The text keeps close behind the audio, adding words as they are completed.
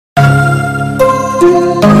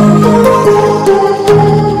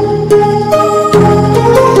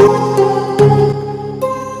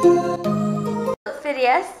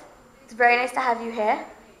have you here.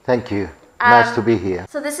 Thank you. Nice to be here.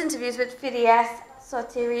 So this interview is with Phedias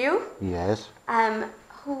Soteriou, Yes.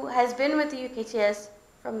 who has been with the UKTS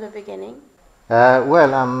from the beginning.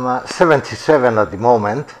 Well, I'm 77 at the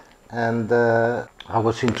moment, and I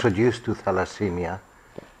was introduced to thalassemia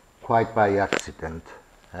quite by accident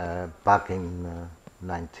back in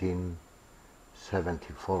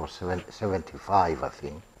 1974, 75, I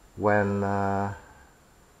think, when I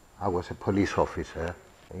was a police officer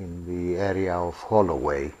in the area of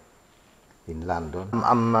Holloway in London.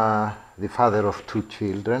 I'm the father of two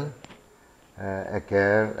children, a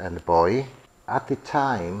girl and a boy. At the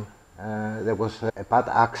time, there was a bad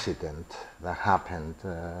accident that happened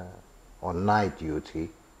on night duty,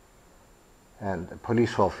 and a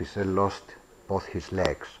police officer lost both his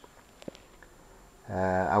legs.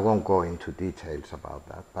 I won't go into details about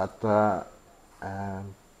that, but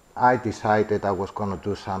I decided I was going to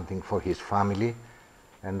do something for his family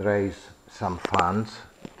and raise some funds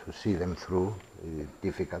to see them through the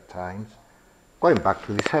difficult times, going back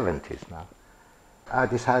to the 70s now. I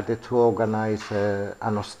decided to organize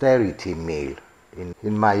an austerity meal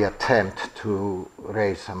in my attempt to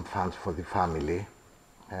raise some funds for the family.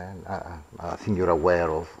 And I think you're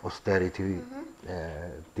aware of austerity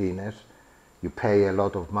dinners. You pay a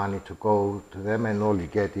lot of money to go to them, and all you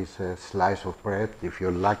get is a slice of bread if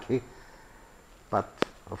you're lucky. But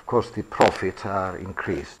of course the profits are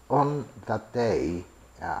increased. On that day,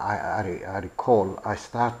 I recall I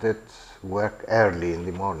started work early in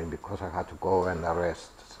the morning because I had to go and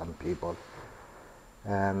arrest some people.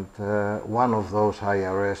 And one of those I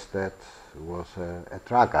arrested was a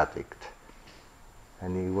drug addict.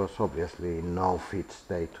 And he was obviously in no fit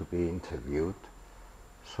state to be interviewed.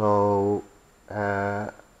 So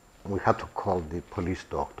we had to call the police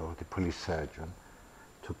doctor, the police surgeon,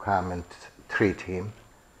 to come and treat him,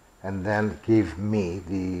 and then give me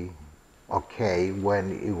the okay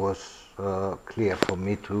when it was clear for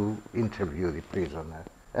me to interview the prisoner.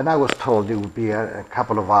 And I was told it would be a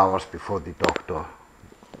couple of hours before the doctor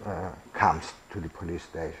comes to the police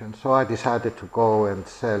station. So I decided to go and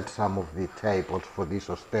sell some of the tables for this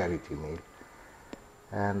austerity meal.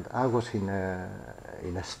 And I was in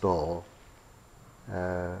a store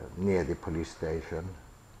near the police station.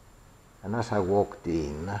 And as I walked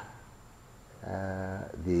in,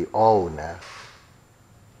 the owner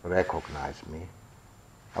recognized me.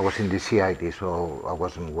 I was in the CID, so I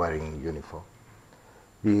wasn't wearing uniform.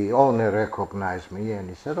 The owner recognized me and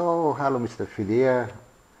he said, "Oh, hello, Mr. Phedias.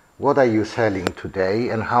 What are you selling today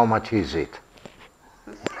and how much is it?"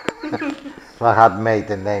 So I had made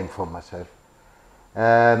a name for myself.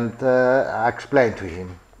 And I explained to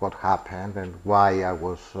him what happened and why I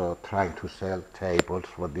was trying to sell tables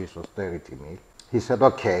for this austerity meal. He said,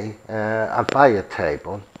 "Okay, I'll buy a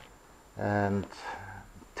table and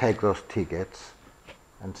take those tickets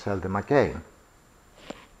and sell them again."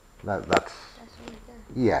 That's really good.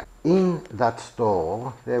 yeah. In that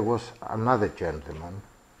store, there was another gentleman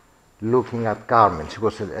looking at garments. It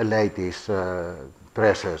was a lady's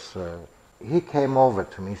dresses. He came over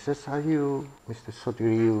to me. He says, "Are you Mr.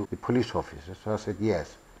 Soteriou, the police officer?" So I said,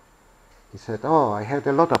 "Yes." He said, "Oh, I heard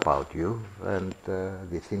a lot about you and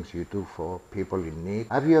the things you do for people in need.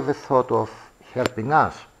 Have you ever thought of helping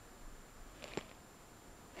us?"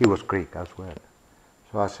 He was Greek as well.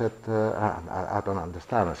 So I said, I don't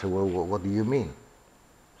understand. I said, "Well, what do you mean?"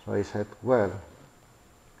 So he said, "Well,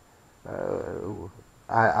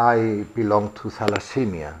 I belong to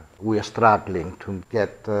thalassemia. We are struggling to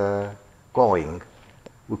get going.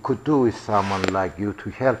 We could do with someone like you to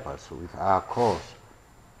help us with our cause."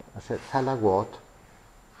 I said, "Thala what?"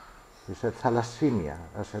 He said, "Thalassemia."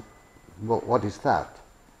 I said, what is that?"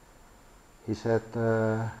 He said,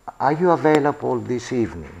 "Are you available this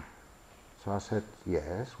evening?" So I said,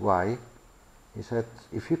 "Yes, why?" He said,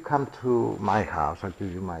 "If you come to my house," I'll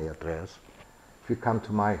give you my address. "If you come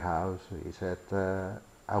to my house," he said,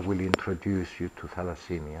 "I will introduce you to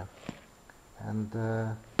thalassemia and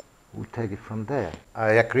we'll take it from there."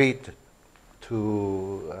 I agreed to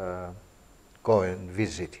go and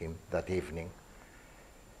visit him that evening.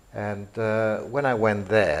 And when I went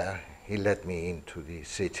there, he led me into the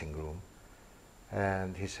sitting room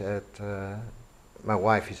and he said, "My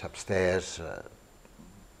wife is upstairs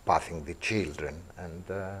bathing the children and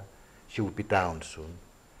she will be down soon."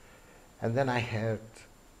 And then I heard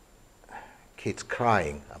kids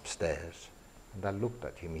crying upstairs. And I looked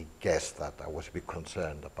at him. He guessed that I was a bit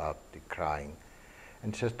concerned about the crying.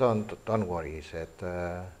 And he says, don't worry, he said,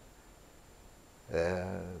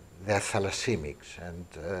 they're thalassemics and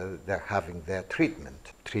they're having their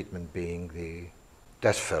treatment. Treatment being the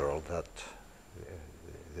desferal that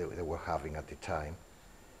they were having at the time.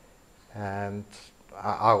 And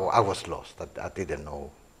I was lost. I didn't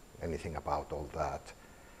know anything about all that.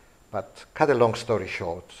 But cut a long story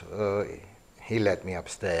short, he led me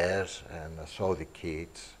upstairs and I saw the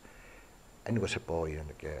kids, and it was a boy and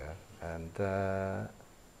a girl. And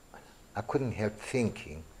I couldn't help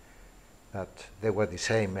thinking that they were the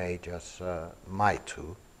same age as my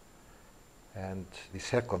two, and the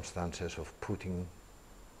circumstances of putting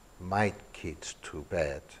my kids to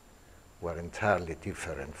bed were entirely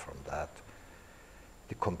different from that.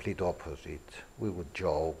 The complete opposite. We would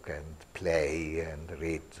joke and play and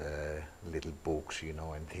read little books, you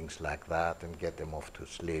know, and things like that, and get them off to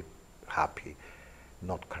sleep happy,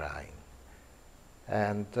 not crying.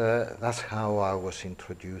 And that's how I was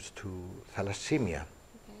introduced to thalassemia,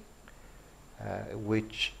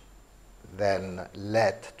 which then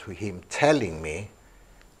led to him telling me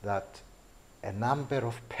that a number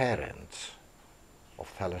of parents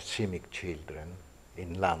of thalassemic children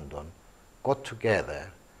in London got together,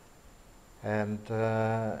 and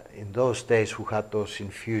in those days who had those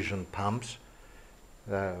infusion pumps,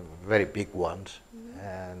 very big ones,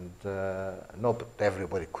 and not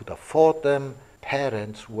everybody could afford them.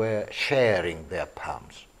 Parents were sharing their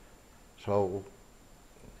pumps. So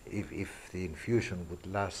if the infusion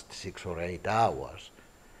would last 6 or 8 hours,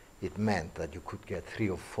 it meant that you could get 3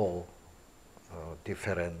 or 4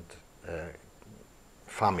 different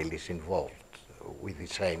families involved with the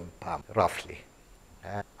same pump, roughly.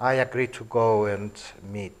 I agreed to go and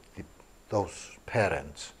meet those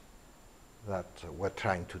parents that were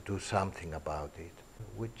trying to do something about it,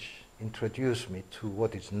 which introduced me to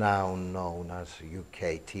what is now known as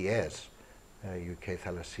UKTS, UK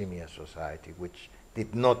Thalassemia Society, which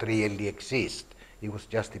did not really exist. It was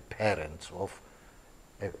just the parents of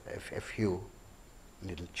a few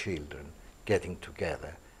little children getting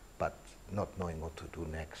together, but not knowing what to do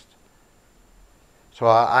next. So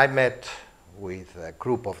I met with a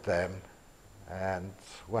group of them, and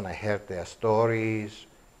when I heard their stories,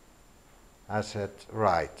 I said,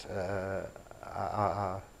 right,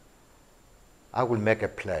 I will make a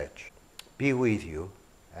pledge, be with you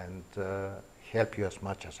and help you as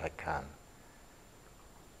much as I can,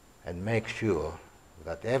 and make sure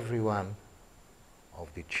that every one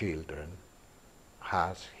of the children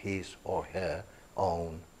has his or her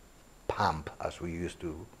own pump, as we used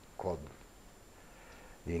to call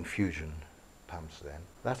the infusion pumps then.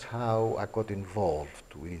 That's how I got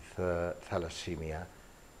involved with thalassemia,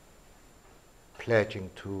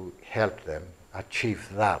 pledging to help them achieve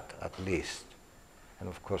that at least. And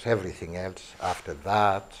of course everything else after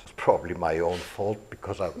that is probably my own fault,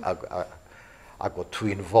 because I got too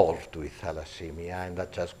involved with thalassemia and I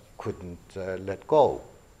just couldn't let go.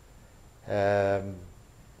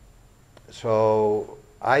 So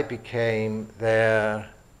I became their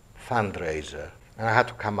fundraiser, and I had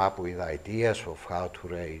to come up with ideas of how to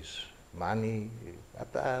raise money.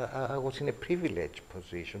 I was in a privileged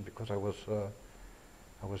position because I was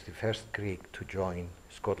the first Greek to join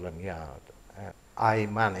Scotland Yard. I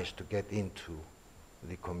managed to get into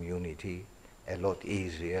the community a lot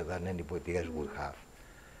easier than anybody else would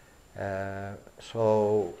have.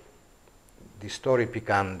 So the story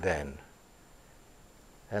began then.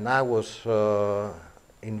 And I was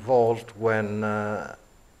involved when,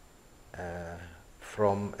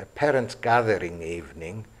 from a parents' gathering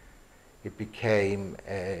evening, it became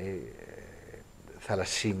a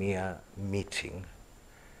thalassemia meeting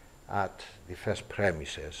at the first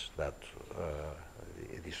premises that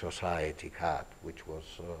the society had, which was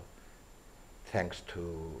thanks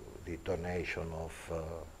to the donation of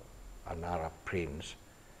an Arab prince.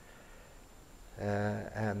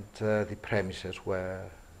 And the premises were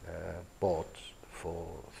bought for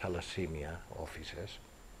thalassemia officers.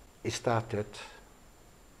 It started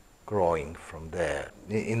growing from there.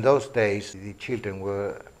 In those days, the children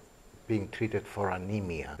were being treated for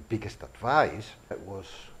anemia. The biggest advice was,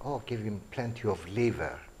 give him plenty of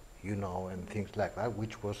liver, you know, and things like that,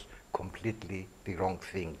 which was completely the wrong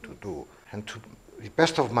thing to do. And to the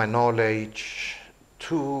best of my knowledge,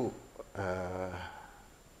 2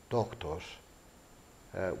 doctors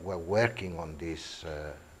were working on this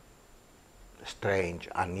strange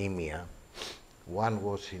anemia. One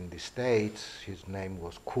was in the States, his name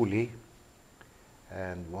was Cooley,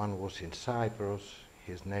 and one was in Cyprus,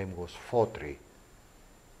 his name was Fotri.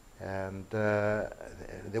 And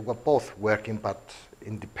they were both working, but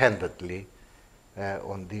independently,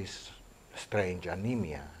 on this strange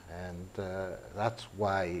anemia. And that's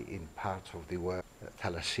why in parts of the world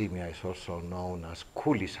thalassemia is also known as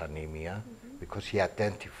Cooley's anemia, because he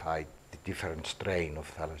identified the different strain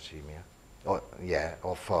of thalassemia,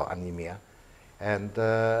 of anemia. And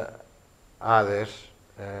others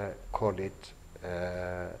call it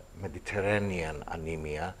Mediterranean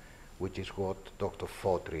anemia, which is what Dr.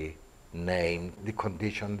 Soteriou named the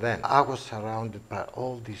condition then. I was surrounded by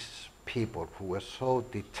all these people who were so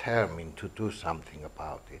determined to do something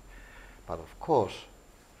about it. But of course,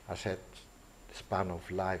 I said, the span of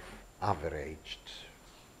life averaged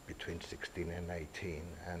between 16 and 18,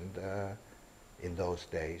 and in those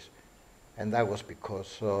days. And that was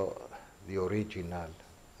because the original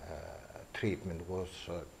treatment was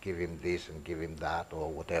give him this and give him that or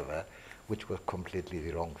whatever, which was completely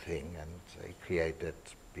the wrong thing, and it created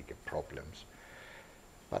bigger problems.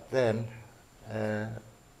 But then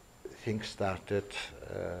things started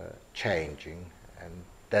changing, and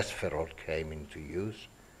desferol came into use.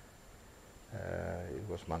 It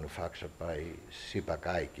was manufactured by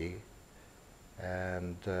Sibagaiki,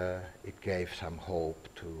 and it gave some hope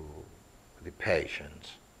to the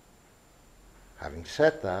patients. Having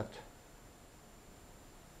said that,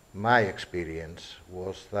 my experience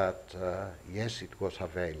was that yes, it was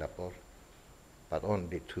available, but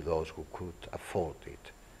only to those who could afford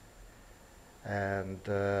it. And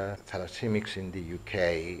thalassemics in the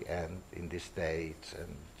UK and in the States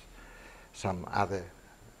and some other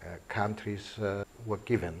countries were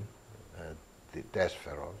given the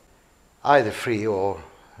desferol, either free or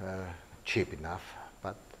cheap enough,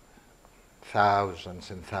 but thousands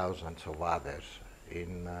and thousands of others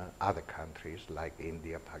in other countries like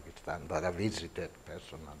India, Pakistan, that I visited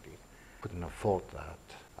personally, couldn't afford that.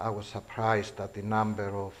 I was surprised at the number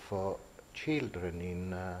of children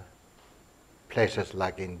in places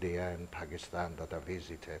like India and Pakistan that I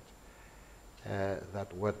visited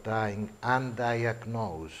that were dying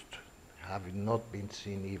undiagnosed, having not been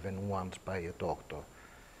seen even once by a doctor.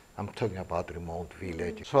 I'm talking about remote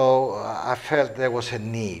villages. So I felt there was a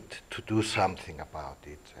need to do something about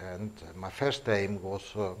it. And my first aim was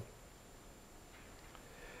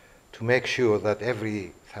to make sure that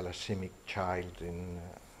every thalassemic child in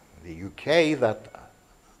the UK that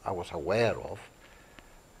I was aware of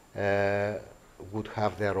would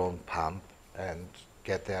have their own pump and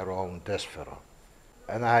get their own desferol.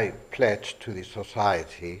 And I pledged to the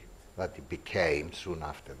society that it became, soon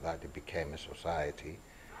after that it became a society,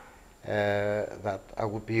 that I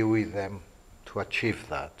would be with them to achieve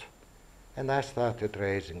that. And I started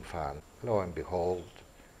raising funds. Lo and behold,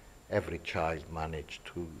 every child managed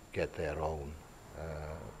to get their own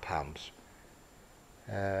pumps.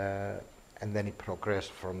 And then it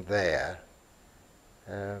progressed from there,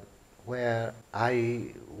 where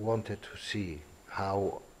I wanted to see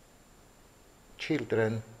how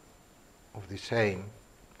children of the same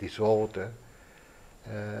disorder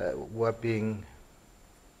were being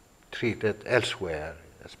treated elsewhere,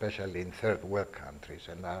 especially in third world countries,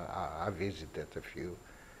 and I visited a few,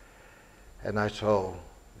 and I saw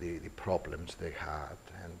the problems they had,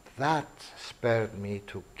 and that spurred me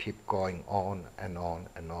to keep going on and on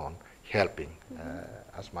and on, helping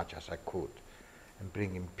as much as I could, and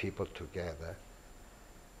bringing people together.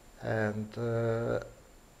 And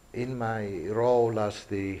in my role as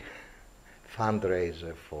the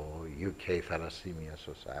fundraiser for UK Thalassemia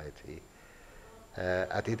Society,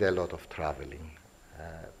 I did a lot of traveling,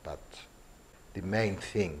 but the main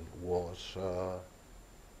thing was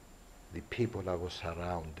the people I was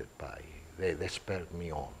surrounded by. They spurred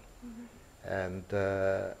me on. And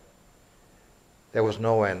there was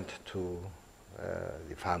no end to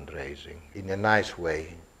the fundraising. In a nice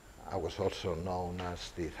way, I was also known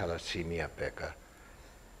as the thalassemia beggar,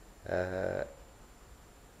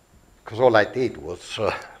 because all I did was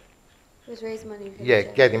Just raise money for yeah,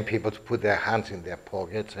 the getting people to put their hands in their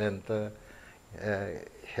pockets and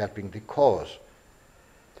helping the cause.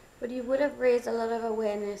 But you would have raised a lot of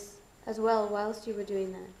awareness as well whilst you were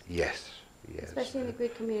doing that. Yes, yes. Especially in the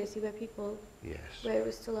Greek community where people, yes, where it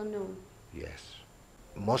was still unknown. yes.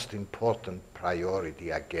 Most important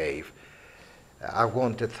priority I gave, I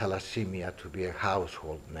wanted thalassemia to be a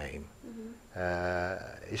household name.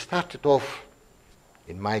 It started off,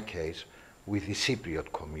 in my case, with the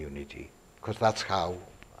Cypriot community, because that's how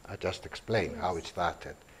I just explained how it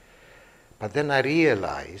started. But then I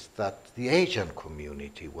realized that the Asian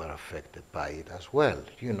community were affected by it as well,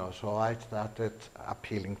 you know, so I started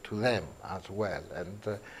appealing to them as well,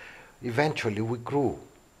 and eventually we grew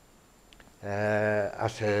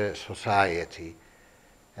as a society.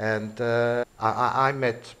 And I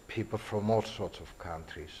met people from all sorts of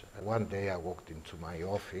countries. One day I walked into my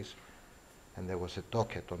office and there was a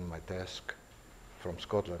docket on my desk from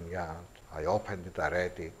Scotland Yard. I opened it, I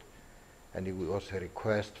read it, and it was a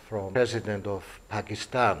request from President of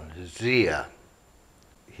Pakistan, Zia.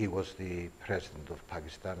 He was the President of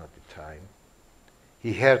Pakistan at the time.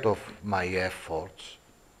 He heard of my efforts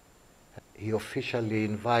he officially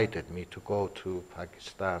invited me to go to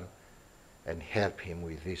Pakistan and help him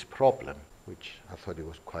with this problem, which I thought it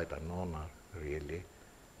was quite an honor, really.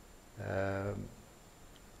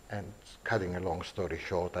 And cutting a long story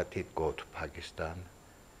short, I did go to Pakistan.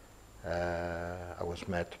 I was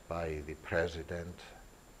met by the president,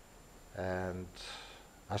 and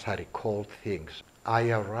as I recall things, I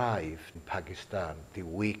arrived in Pakistan the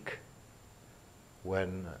week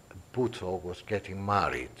when Bhutto was getting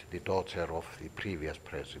married, the daughter of the previous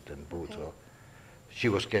president, Bhutto. Okay. She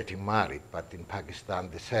was getting married, but in Pakistan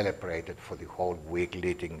they celebrated for the whole week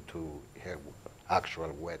leading to her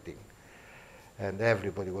actual wedding. And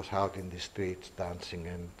everybody was out in the streets dancing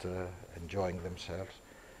and enjoying themselves.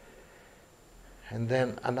 And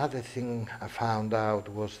then another thing I found out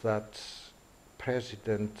was that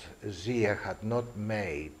President Zia had not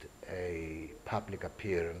made a public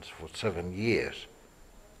appearance for 7 years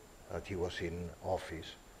that he was in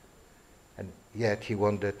office, and yet he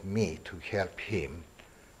wanted me to help him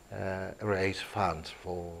raise funds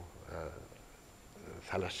for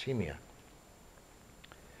thalassemia.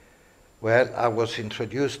 Well, I was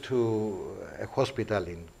introduced to a hospital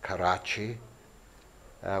in Karachi.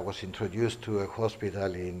 I was introduced to a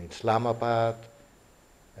hospital in Islamabad,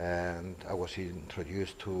 and I was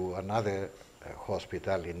introduced to another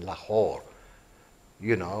hospital in Lahore,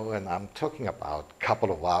 you know, and I'm talking about a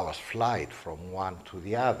couple of hours flight from one to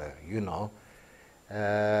the other, you know,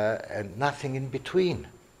 and nothing in between.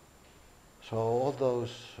 So all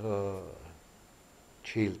those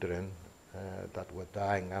children that were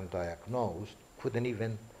dying undiagnosed couldn't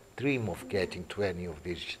even dream of getting to any of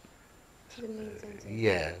these.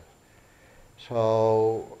 Yeah.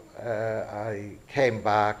 So I came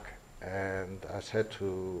back and I said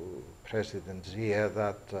to President Zia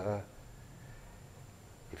that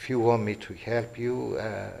if you want me to help you,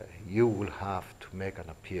 you will have to make an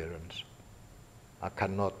appearance. I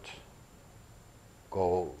cannot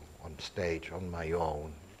go on stage on my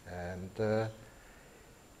own. And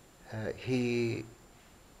he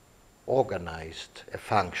organized a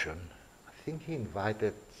function. I think he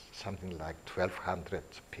invited something like 1,200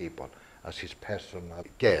 people as his personal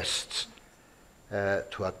guests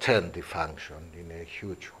to attend the function in a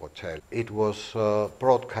huge hotel. It was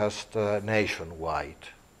broadcast nationwide,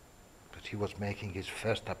 but he was making his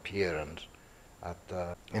first appearance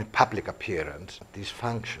in public appearance at this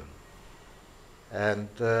function. And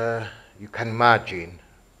you can imagine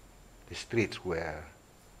the streets were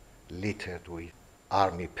littered with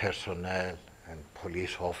army personnel and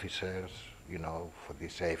police officers, you know, for the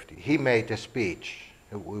safety. He made a speech.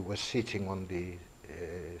 We were sitting on the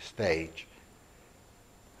stage.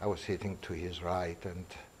 I was sitting to his right, and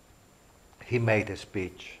he made a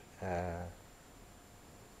speech.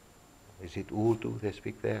 Is it Urdu they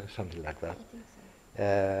speak there? Something like that. I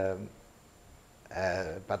think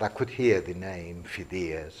so. But I could hear the name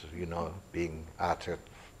Phedias, you know, being uttered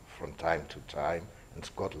from time to time, and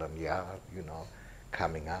Scotland Yard, you know,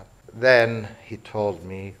 coming up. Then he told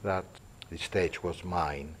me that the stage was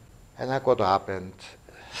mine. And I got up and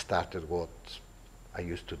started what I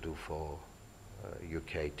used to do for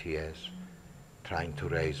UKTS, trying to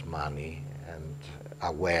raise money and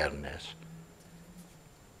awareness.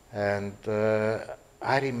 And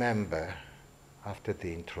I remember after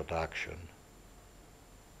the introduction,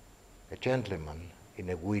 a gentleman in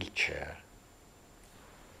a wheelchair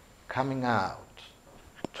coming out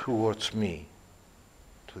towards me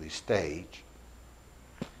to the stage,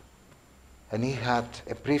 and he had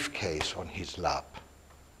a briefcase on his lap.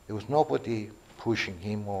 There was nobody pushing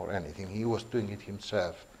him or anything. He was doing it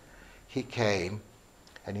himself. He came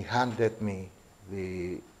and he handed me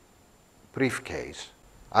the briefcase.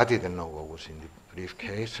 I didn't know what was in the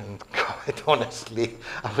briefcase, and quite honestly,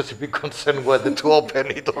 I was a bit concerned whether to open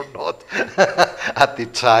it or not. At the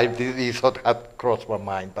time, the thought had crossed my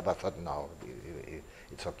mind, but I thought, no,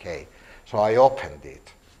 it's okay. So I opened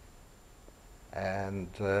it, and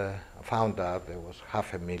I found out there was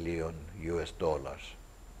 $500,000 US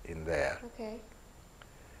in there. Okay.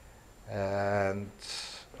 And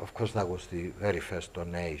of course, that was the very first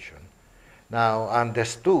donation. Now, I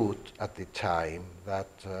understood at the time that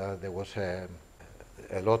there was a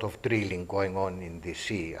lot of drilling going on in the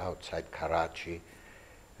sea outside Karachi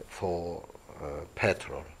for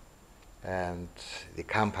petrol. And the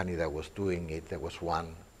company that was doing it, there was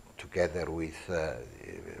one together with the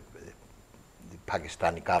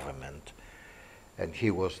Pakistani government. And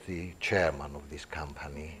he was the chairman of this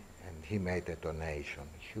company. And he made a donation,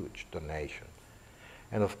 huge donation.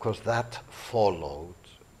 And of course, that followed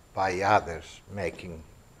by others making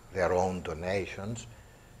their own donations.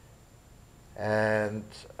 And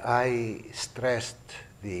I stressed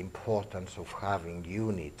the importance of having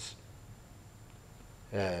units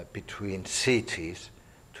between cities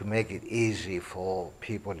to make it easy for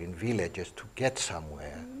people in villages to get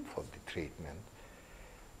somewhere for the treatment.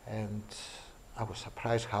 And I was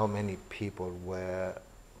surprised how many people were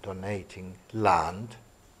donating land,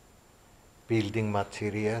 building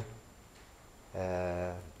material,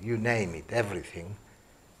 you name it, everything.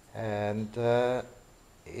 And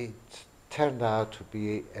it turned out to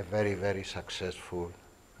be a very, very successful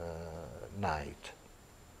night.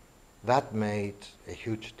 That made a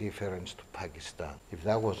huge difference to Pakistan. If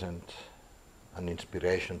that wasn't an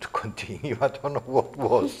inspiration to continue, I don't know what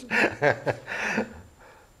was.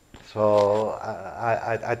 So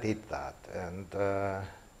I did that, and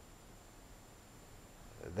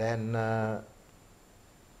then a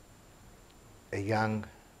young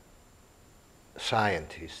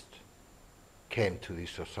scientist came to the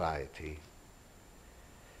society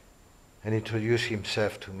and introduced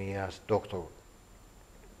himself to me as Dr.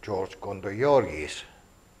 George Kondoyorgis.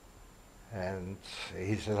 And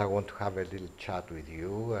he said, I want to have a little chat with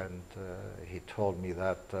you. And he told me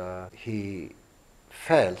that he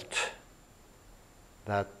felt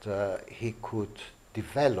that he could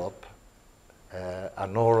develop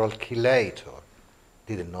an oral chelator.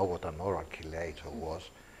 Didn't know what an oral chelator was,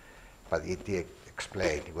 but he did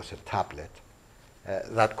explain it was a tablet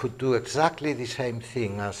that could do exactly the same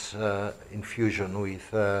thing as infusion with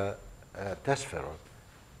desferol.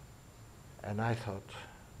 And I thought,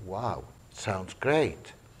 wow, sounds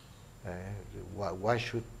great. Why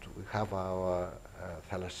should we have our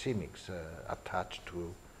thalassemics attached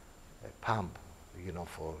to a pump, you know,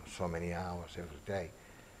 for so many hours every day?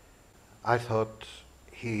 I thought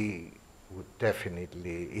he would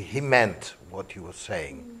definitely, he meant what he was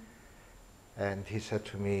saying. And he said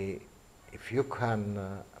to me, if you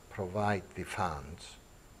can provide the funds,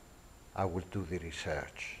 I will do the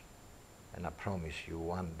research. And I promise you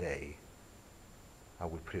one day, I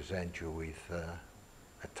will present you with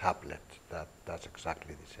a tablet that does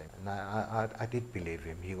exactly the same. And I did believe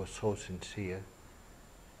him. He was so sincere.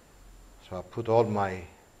 So I put all my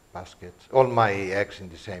baskets, all my eggs in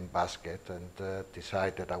the same basket, and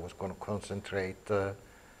decided I was going to concentrate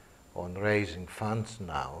on raising funds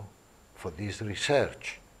now for this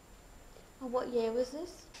research. And what year was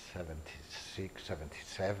this? 76,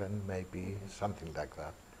 77, maybe, something like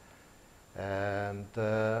that. And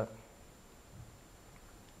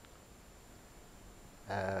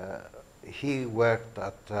he worked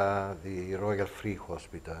at the Royal Free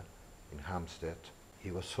Hospital in Hampstead.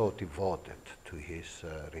 He was so devoted to his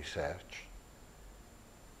research,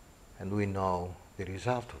 and we know the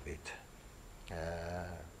result of it.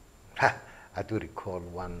 I do recall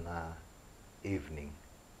one evening,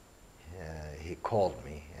 he called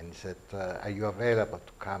me and he said, are you available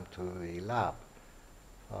to come to the lab?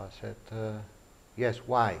 So I said, yes,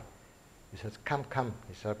 why? He said, come.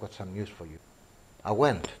 He said, I've got some news for you. I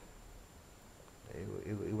went.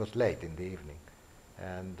 It was late in the evening,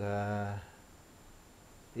 and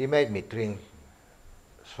he made me drink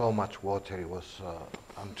so much water. It was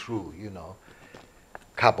untrue, you know.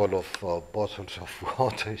 Couple of bottles of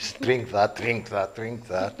water. Drink that, drink that, drink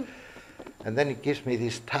that. And then he gives me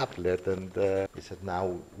this tablet, and he said,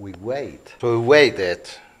 now we wait. So we waited.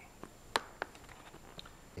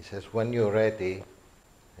 He says, when you're ready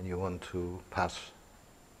and you want to pass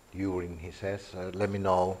urine, he says, let me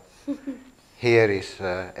know. Here is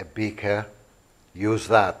a beaker, use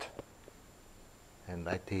that. And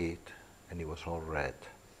I did, and it was all red.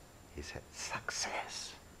 He said,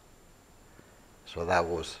 success. So that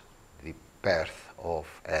was the birth of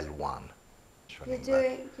L1. You're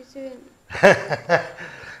doing.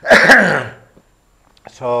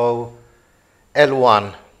 So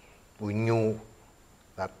L1, we knew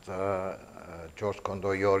that George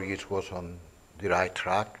Kondoyorgis was on the right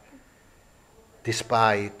track,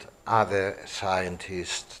 despite other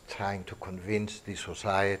scientists trying to convince the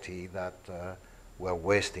society that we're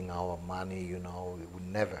wasting our money, you know, it would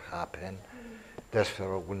never happen.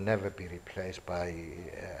 Desferol will never be replaced by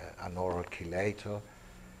an oral chelator.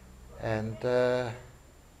 And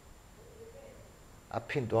I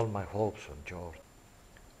pinned all my hopes on George.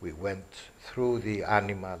 We went through the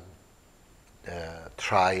animal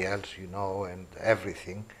trials, you know, and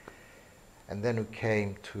everything. And then we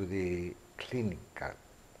came to the clinical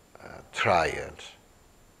trials.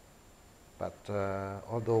 But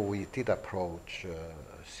although we did approach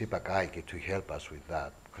Sipakaiki to help us with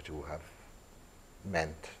that, because it would have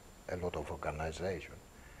meant a lot of organization,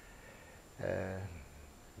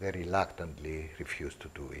 they reluctantly refused to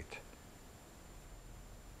do it.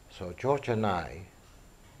 So George and I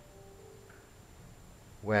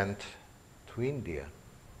went to India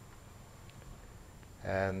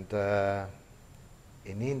And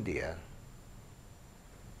in India,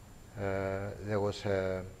 there was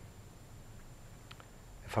a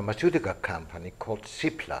pharmaceutical company called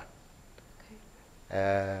Cipla.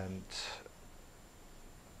 And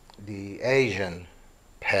the Asian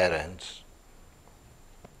parents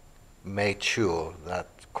made sure that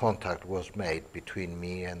contact was made between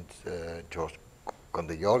me and George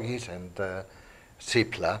Kondeyorgis and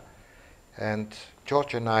Cipla. And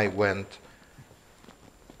George and I went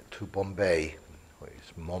to Bombay, or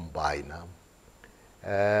it's Mumbai now,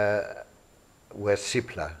 where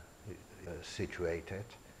Cipla is situated.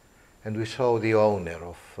 And we saw the owner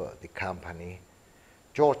of the company.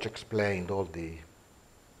 George explained all the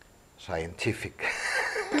scientific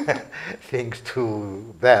things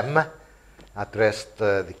to them, addressed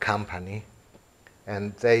the company,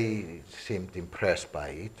 and they seemed impressed by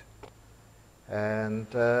it. And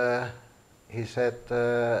he said,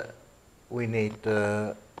 we need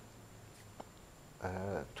to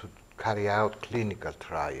carry out clinical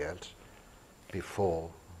trials before,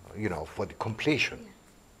 for the completion.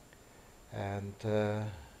 Yeah. And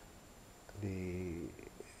the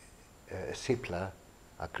Cipla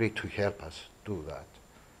agreed to help us do that.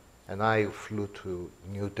 And I flew to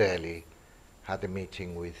New Delhi, had a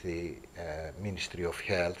meeting with the Ministry of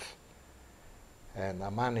Health, and I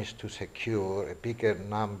managed to secure a bigger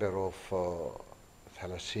number of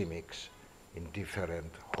thalassemics in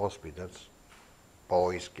different hospitals,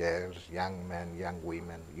 boys, girls, young men, young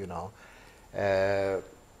women,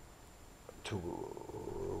 to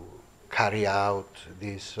carry out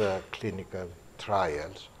these clinical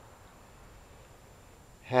trials.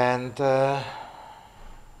 And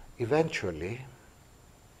eventually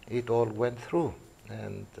it all went through,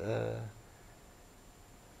 and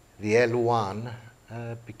the L1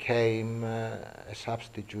 became a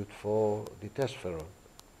substitute for the testosterone.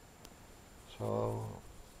 So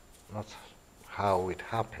that's how it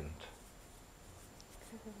happened.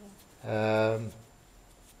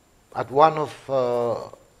 At one of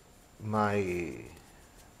my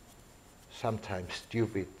sometimes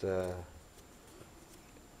stupid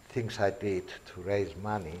things I did to raise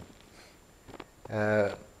money,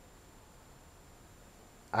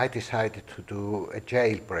 I decided to do a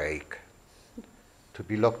jailbreak, to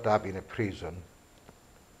be locked up in a prison,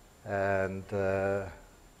 and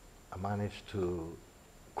I managed to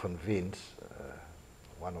convince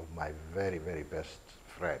one of my very, very best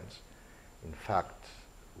friends. In fact,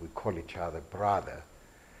 we call each other brother.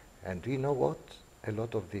 And do you know what? A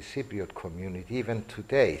lot of the Cypriot community, even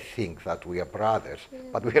today, think that we are brothers,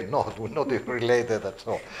 but we are not. We're not related at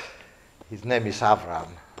all. His name is Avram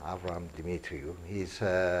Dimitriou. He's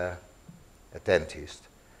a dentist.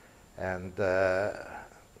 And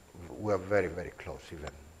we're very, very close,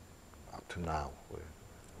 even up to now.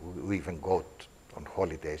 We even go on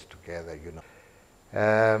holidays together,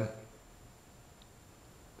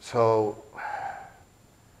 So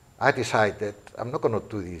I decided I'm not going to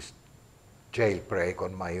do this jailbreak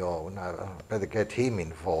on my own. I better get him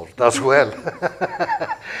involved as well.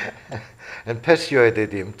 And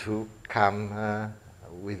persuaded him to come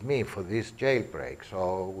with me for this jailbreak.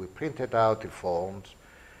 So we printed out the forms.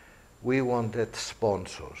 We wanted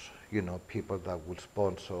sponsors, people that would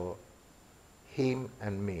sponsor him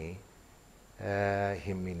and me,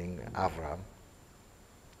 him meaning Avram,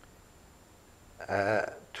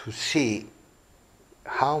 to see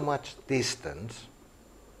how much distance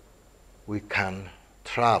we can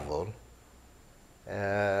travel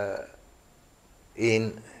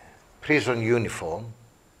in prison uniform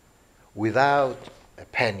without a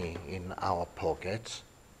penny in our pockets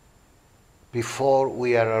before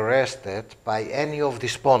we are arrested by any of the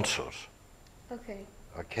sponsors. Okay.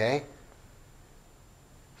 Okay?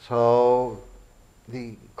 So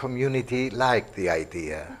the community liked the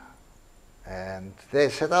idea. And they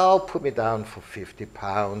said, oh, put me down for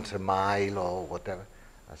 £50 a mile or whatever.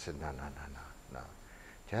 I said, no.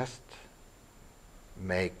 Just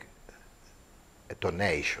make a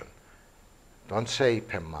donation. Don't say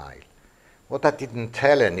per mile. What I didn't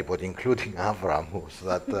tell anybody, including Avram, was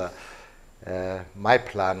that my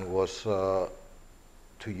plan was to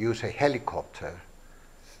use a helicopter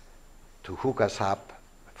to hook us up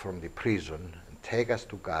from the prison and take us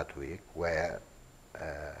to Gatwick, where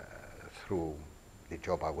through the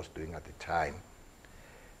job I was doing at the time,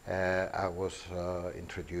 I was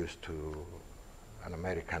introduced to an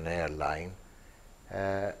American airline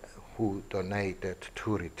who donated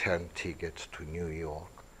 2 return tickets to New York.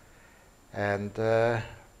 And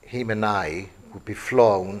him and I would be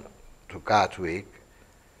flown to Gatwick.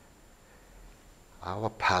 Our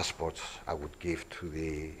passports I would give to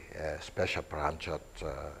the special branch at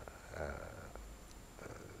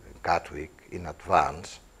Gatwick in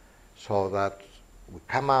advance, so that we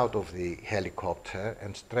come out of the helicopter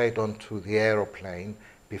and straight onto the aeroplane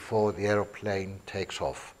before the aeroplane takes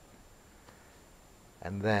off.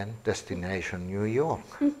 And then destination New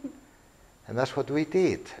York. And that's what we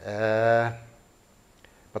did.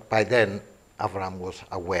 But by then, Avram was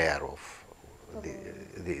aware of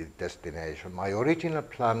the destination. My original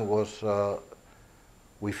plan was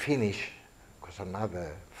we finish, because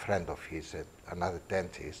another friend of his, another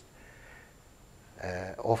dentist,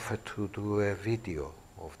 offered to do a video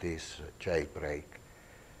of this jailbreak.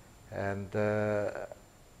 And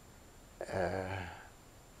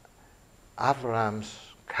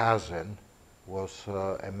Avram's cousin was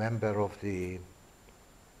a member of the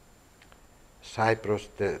Cyprus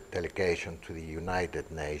delegation to the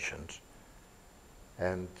United Nations,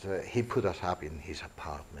 and he put us up in his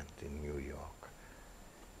apartment in New York,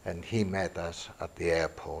 and he met us at the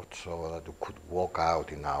airport so that we could walk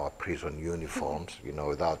out in our prison uniforms, you know,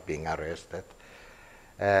 without being arrested,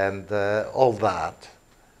 and all that.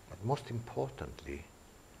 But most importantly,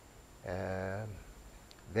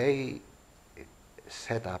 they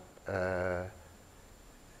set up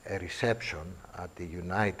a reception at the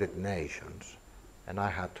United Nations, and I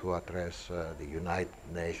had to address the United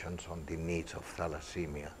Nations on the needs of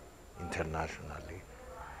thalassemia internationally,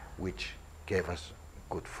 which gave us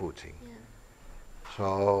good footing. Yeah.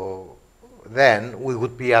 So then we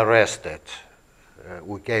would be arrested.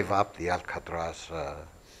 We gave up the Alcatraz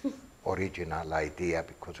original idea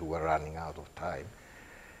because we were running out of time.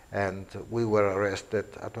 And we were arrested.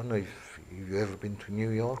 I don't know if you've ever been to New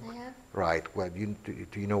York? I have. Right. Well, do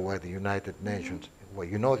you know where the United Nations, well,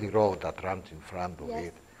 you know the road that runs in front of Yes.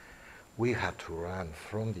 it? We had to run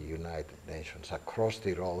from the United Nations across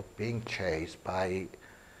the road, being chased by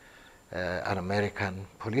an American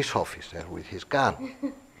police officer with his gun.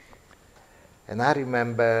 And I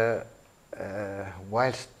remember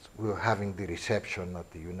whilst we were having the reception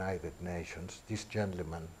at the United Nations, this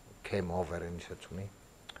gentleman came over and he said to me,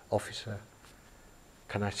 "Officer,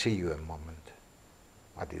 can I see you a moment?"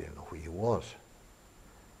 I didn't know who he was,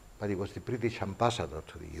 but he was the British ambassador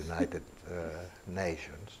to the United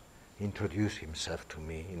Nations. He introduced himself to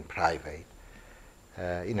me in private,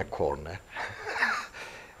 in a corner.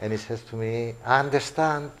 And he says to me, "I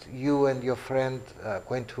understand you and your friend are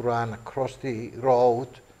going to run across the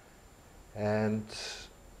road and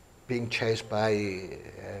being chased by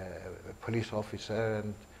a police officer."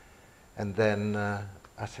 And then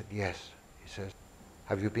I said, "Yes." He says,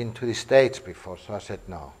 "Have you been to the States before?" So I said,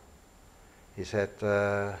 "No." He said,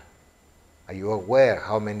 "Are you aware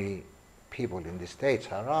how many people in the States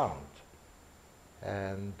are armed?"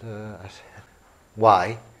 And I said,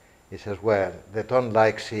 "Why?" He says, "Well, they don't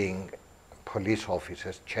like seeing police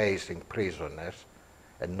officers chasing prisoners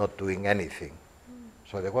and not doing anything.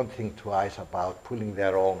 So they won't think twice about pulling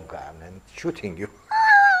their own gun and shooting you."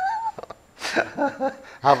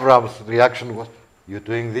 Avram's reaction was, "You're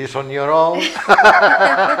doing this on your own?"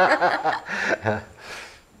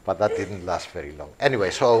 But that didn't last very long.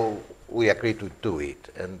 Anyway, so we agreed to do it.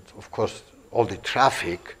 And of course, all the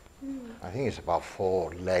traffic, I think it's about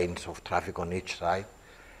 4 lanes of traffic on each side,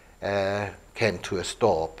 came to a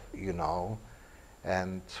stop, you know.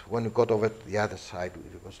 And when we got over to the other side,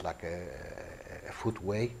 it was like a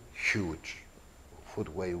footway, huge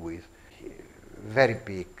footway with very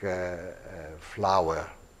big flower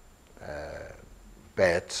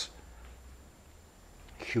beds,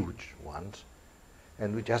 huge ones.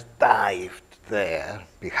 And we just dived there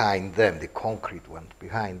behind them, the concrete ones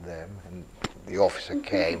behind them, and the officer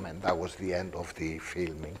came, and that was the end of the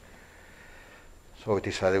filming. So we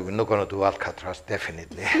decided we're not going to do Alcatraz,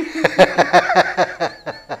 definitely.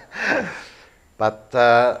 But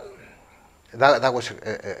that was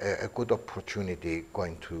a good opportunity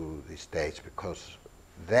going to the States, because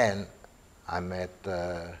then I met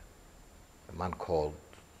a man called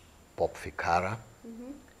Bob Ficara.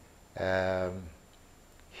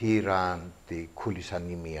 He ran the Coolies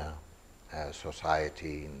Anemia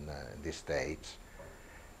Society in the States.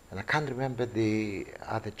 And I can't remember the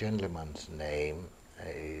other gentleman's name.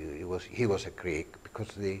 He was a Greek,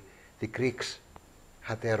 because the Greeks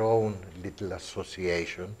had their own little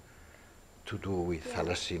association to do with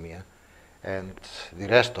thalassemia, and the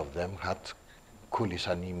rest of them had Coolies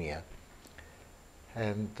Anemia.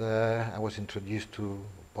 And I was introduced to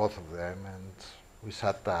both of them, and we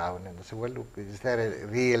sat down and I said, "Well, look, is there a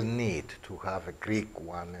real need to have a Greek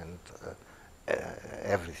one and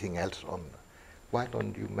everything else on? Why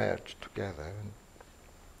don't you merge together?"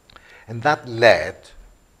 And that led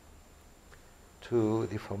to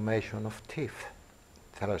the formation of TIFF,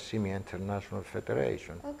 Thalassemia International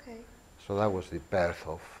Federation. Okay. So that was the birth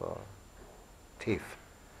of TIFF.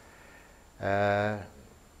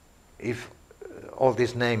 If all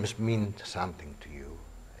these names mean something to you,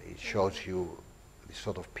 it shows you the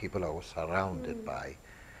sort of people I was surrounded by.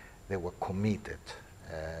 They were committed,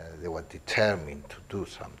 they were determined to do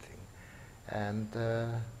something, and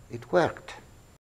it worked.